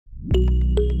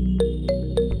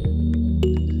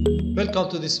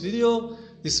Welcome to this video.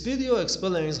 This video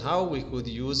explains how we could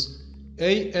use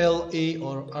ALE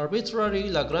or arbitrary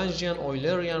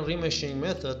Lagrangian-Eulerian remeshing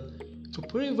method to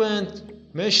prevent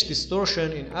mesh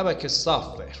distortion in Abaqus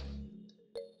software.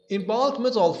 In bulk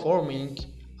metal forming,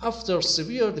 after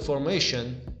severe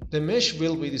deformation, the mesh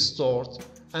will be distorted,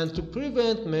 and to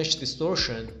prevent mesh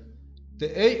distortion,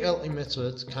 the ALE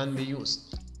method can be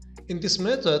used. In this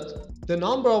method, the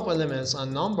number of elements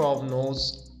and number of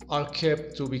nodes are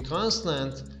kept to be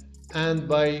constant, and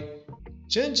by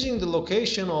changing the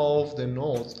location of the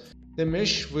nodes, the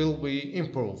mesh will be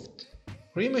improved.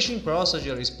 Remeshing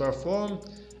procedure is performed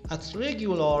at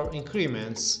regular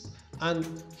increments, and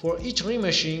for each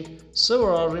remeshing,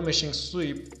 several remeshing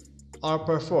sweeps are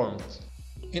performed.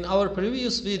 In our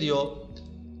previous video,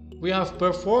 we have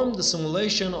performed the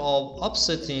simulation of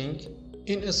offsetting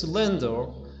in a cylinder,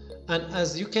 and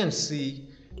as you can see,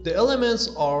 the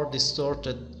elements are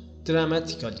distorted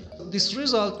dramatically. This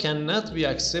result cannot be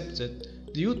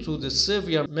accepted due to the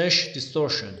severe mesh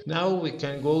distortion. Now we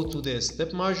can go to the step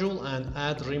module and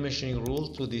add remeshing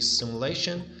rule to this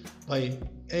simulation by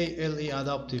ALE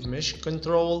adaptive mesh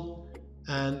control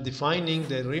and defining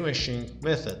the remeshing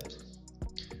method.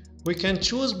 We can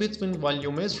choose between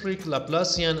volumetric,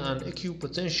 Laplacian and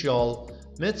equipotential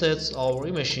methods of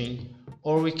remeshing,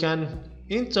 or we can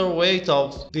interweight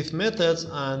of these methods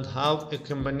and have a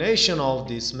combination of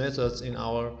these methods in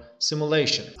our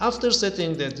simulation. After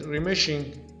setting the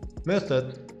remeshing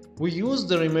method, we use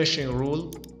the remeshing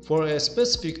rule for a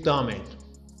specific domain.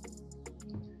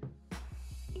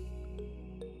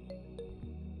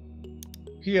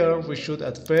 Here we should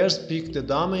at first pick the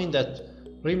domain that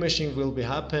remeshing will be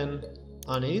happen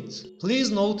on it.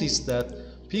 Please notice that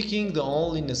picking the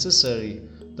only necessary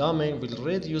domain will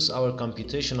reduce our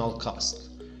computational cost.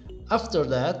 After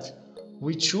that,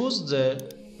 we choose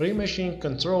the remeshing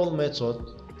control method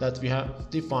that we have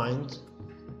defined,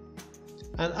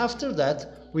 and after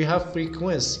that we have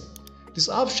frequency. This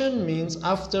option means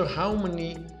after how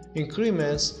many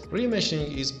increments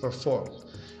remeshing is performed,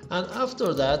 and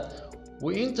after that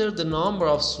we enter the number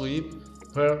of sweeps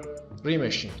per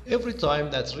remeshing. Every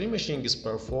time that remeshing is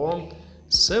performed,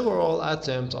 several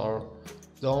attempts are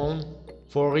done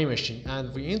for remeshing,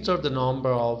 and we enter the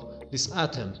number of these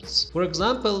attempts. For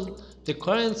example, the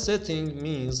current setting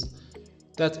means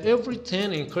that every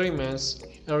 10 increments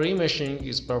a remeshing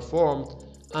is performed,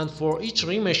 and for each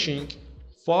remeshing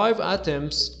 5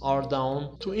 attempts are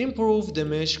done to improve the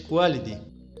mesh quality.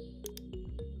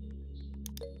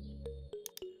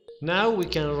 Now we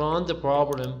can run the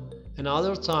problem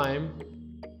another time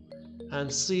and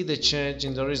see the change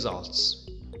in the results.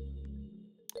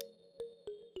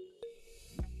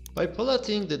 By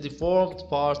plotting the deformed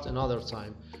part another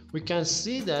time, we can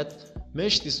see that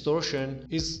mesh distortion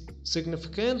is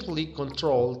significantly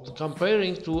controlled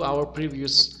comparing to our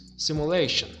previous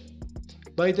simulation.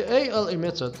 By the ALE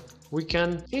method, we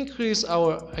can increase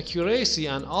our accuracy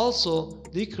and also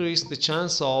decrease the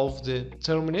chance of the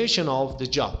termination of the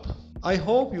job. I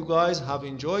hope you guys have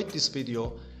enjoyed this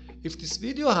video. If this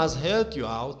video has helped you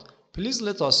out, please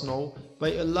let us know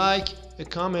by a like, a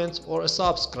comment or a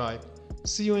subscribe.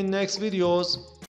 See you in next videos.